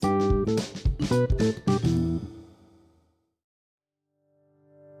Hello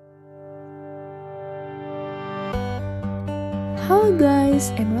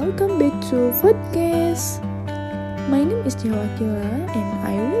guys, and welcome back to podcast. My name is Zahwah Aqilah, and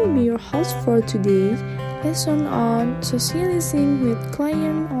I will be your host for today's lesson on socializing with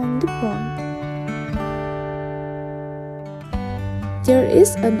client on the phone. There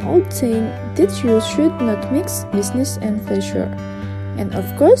is an old saying that you should not mix business and pleasure, and of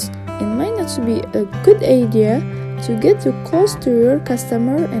course, it might not be a good idea to get too close to your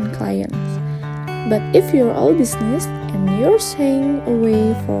customer and clients. But if you're all business and you're staying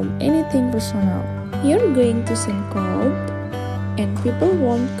away from anything personal, you're going to seem cold and people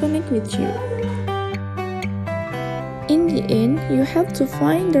won't connect with you. In the end, you have to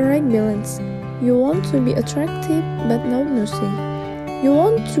find the right balance. You want to be attractive but not nosy. You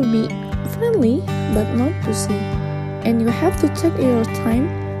want to be friendly but not pushy. And you have to take your time.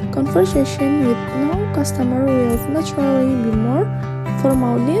 Conversation with no customer will naturally be more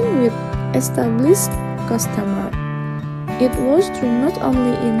formal than with established customer. It was true not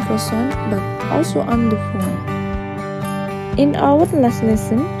only in person but also on the phone. In our last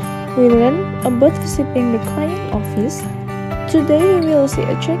lesson, we learned about visiting the client office. Today we will see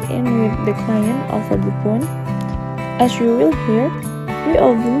a check-in with the client over the phone. As you will hear, we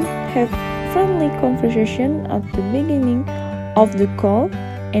often have friendly conversation at the beginning of the call,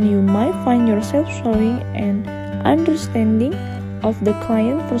 and you might find yourself showing an understanding of the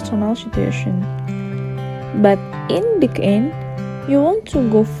client's personal situation. But in the end, you want to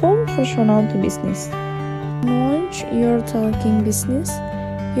go from personal to business. Once you're talking business,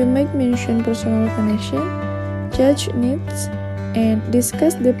 you might mention personal connection, judge needs, and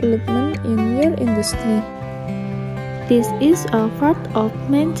discuss development in your industry. This is a part of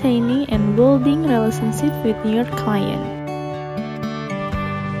maintaining and building relationship with your client.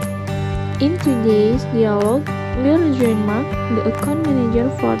 In today's dialogue, we'll join Mark, the account manager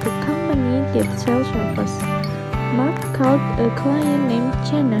for the company that sells service. Mark called a client named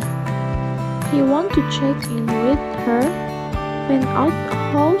Jenna. He wanted to check in with her, find out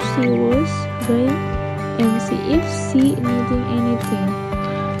how she was doing, and see if she needed anything.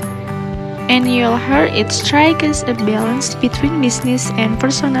 And you'll hear it strikes a balance between business and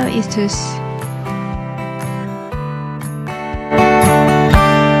personal issues.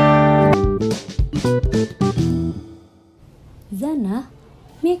 Zana,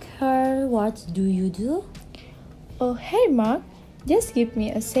 make her, what do you do? Oh, hey Mark, just give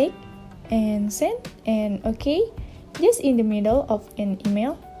me a sec and send and okay, just in the middle of an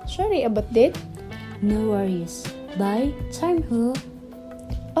email. Sorry about that. No worries. Bye, time who?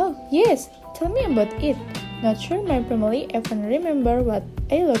 Oh, yes, tell me about it. Not sure my family even remember what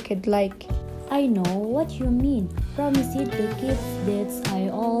I looked like. I know what you mean. Promise it the kids that I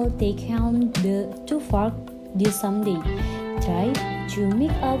all take home to work this someday. Try to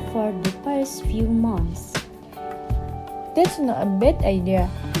make up for the past few months. That's not a bad idea.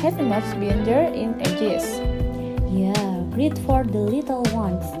 Haven't much been there in ages. Yeah, great for the little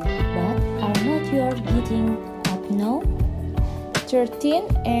ones. But are not you getting up now? 13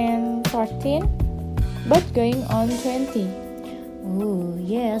 and 14, but going on 20. Oh,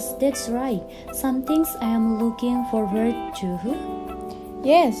 yes, that's right. Some things I am looking forward to.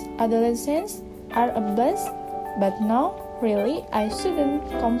 Yes, adolescents are a buzz, but no, really, I shouldn't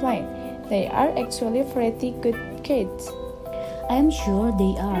complain. They are actually pretty good kids. I'm sure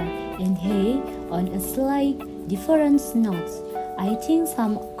they are. And hey, on a slight different note, I think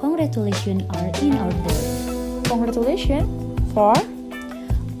some congratulations are in order. Congratulations for?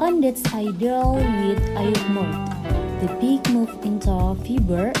 On that idol with Ayub, the big move into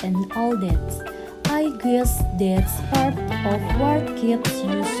fiber and all that. I guess that's part of what keeps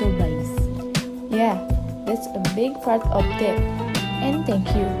you so busy. Yeah, that's a big part of that. And thank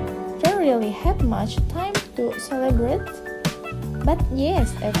you. Don't really have much time to celebrate. But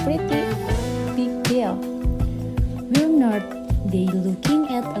yes, a pretty big deal. We're not they looking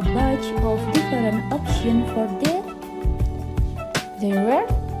at a bunch of different options for that? They were,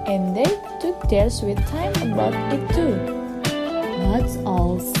 and they took their sweet time about it too. That's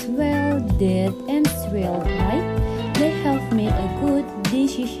all swell that ends well, right? They have made a good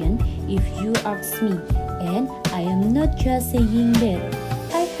decision if you ask me. And I am not just saying that.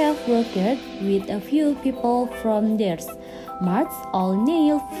 I have worked with a few people from theirs. Marks all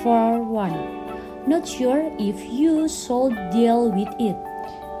nailed for one. Not sure if you should deal with it.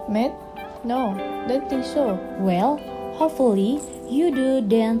 Matt? No, don't think so. Well, hopefully you do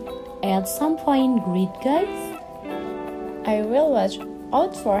then at some point, great guys. I will watch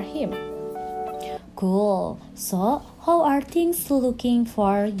out for him. Cool. So, How are things looking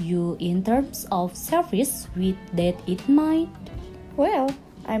for you in terms of service with that in mind? Well,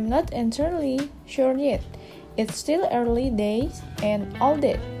 I'm not entirely sure yet. It's still early days and all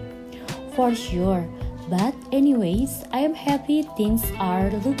that. For sure. But anyways, I am happy things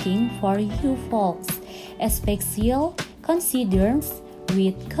are looking for you folks, especially considering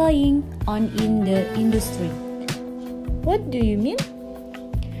with going on in the industry. What do you mean?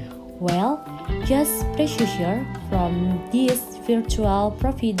 Well, just pressure from these virtual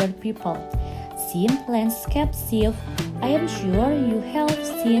provider people. Sim landscape shift. I am sure you have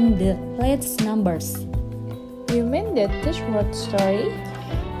seen the latest numbers. You mean that dashboard story?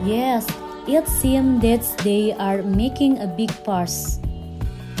 Yes, it seems that they are making a big fuss.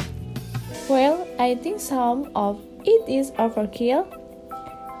 Well, I think some of it is overkill.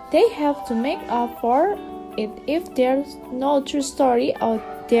 They have to make up for it if there's no true story out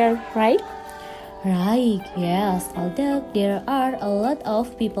there, right? Right, yes, although there are a lot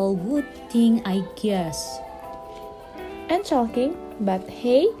of people who think, I guess. And talking, but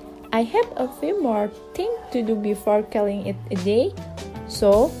hey, I have a few more things to do before calling it a day.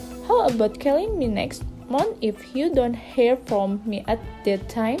 So, how about calling me next month if you don't hear from me at that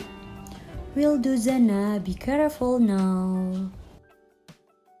time? Will do, Zana. Be careful now.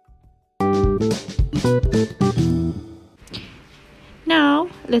 Now,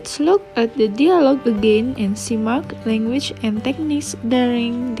 let's look at the dialogue again and see Mark language and techniques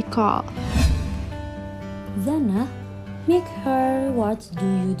during the call. Zana, make her, what do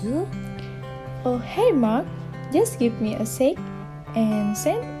you do? Oh, hey Mark, just give me a sec and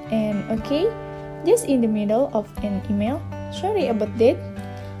send an okay, just in the middle of an email. Sorry about that.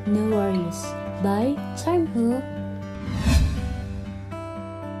 No worries. Bye, time who?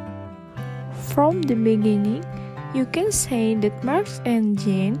 From the beginning, you can say that Mark and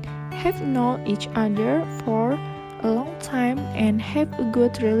Jane have known each other for a long time and have a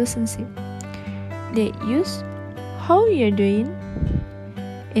good relationship. They use "How you doing?"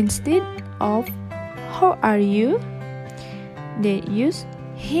 instead of "How are you?" They use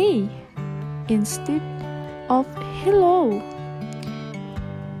 "Hey" instead of "Hello,"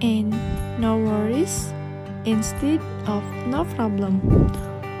 and "No worries" instead of "No problem."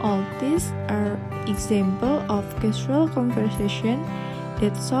 All these are examples of casual conversation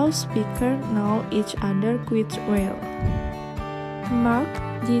that show speakers know each other quite well. Mark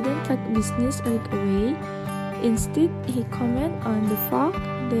didn't take business right away. Instead, he commented on the fact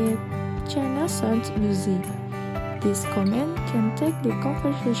that China sounds busy. This comment can take the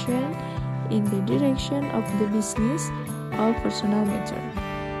conversation in the direction of the business or personal matter.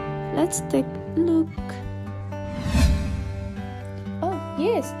 Let's take a look. Oh,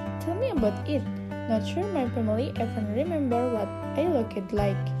 yes, tell me about it. Not sure my family even remember what I looked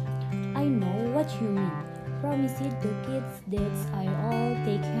like. I know what you mean. Promise it the kids that I all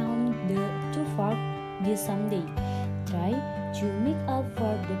take home the too far this someday. Try to make up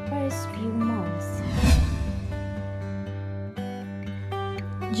for the first few months.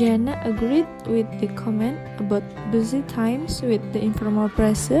 Jana agreed with the comment about busy times with the informal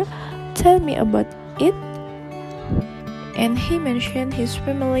pressure. Tell me about it. And he mentioned his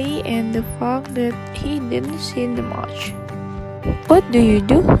family and the fact that he didn't see them much. What do you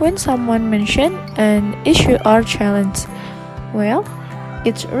do when someone mentions an issue or challenge? Well,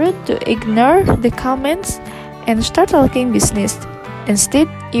 it's rude to ignore the comments and start talking business. Instead,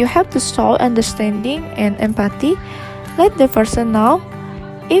 you have to show understanding and empathy. Let the person know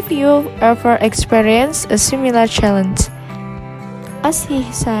if you've ever experienced a similar challenge. As he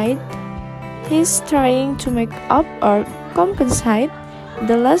said, he's trying to make up or compensate.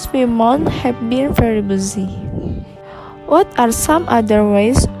 The last few months have been very busy. What are some other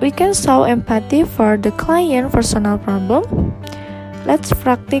ways we can show empathy for the client's personal problem? Let's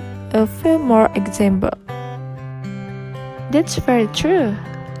practice a few more examples. That's very true.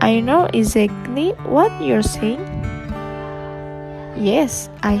 I know exactly what you're saying. Yes,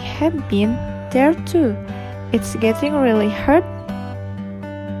 I have been there too. It's getting really hard.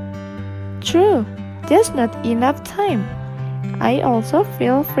 True, there's not enough time. I also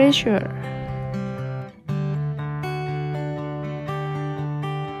feel pressure.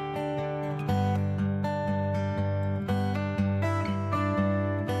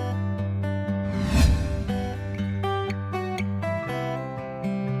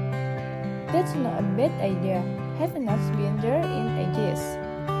 That's not a bad idea. Haven't us been there in ages?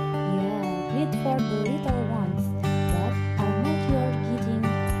 Yeah, great for the little ones. But are not you getting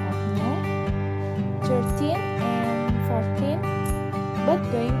up now? 13 and 14, but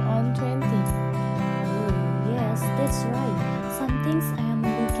going on 20. Oh, yes, that's right. Some things I am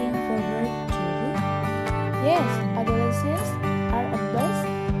looking forward to. Yes, other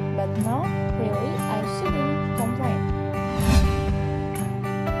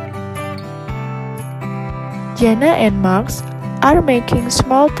Jenna and Max are making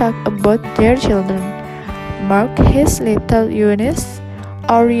small talk about their children. Mark has little Eunice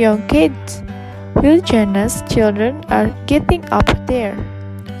or young kids, while Jenna's children are getting up there.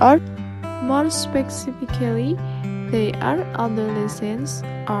 Or more specifically, they are adolescents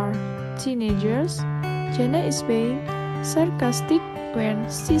or teenagers. Jenna is being sarcastic when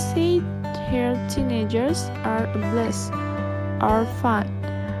she said her teenagers are a blast or fun.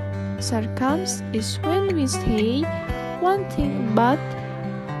 Sarcasm is when we say one thing but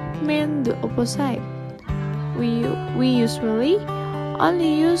mean the opposite. We usually only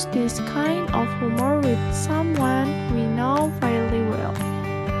use this kind of humor with someone we know fairly well.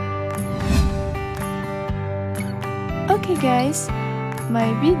 Okay guys,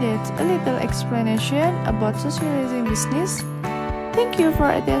 maybe that's a little explanation about socializing business. Thank you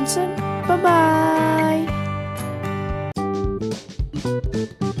for attention. Bye bye.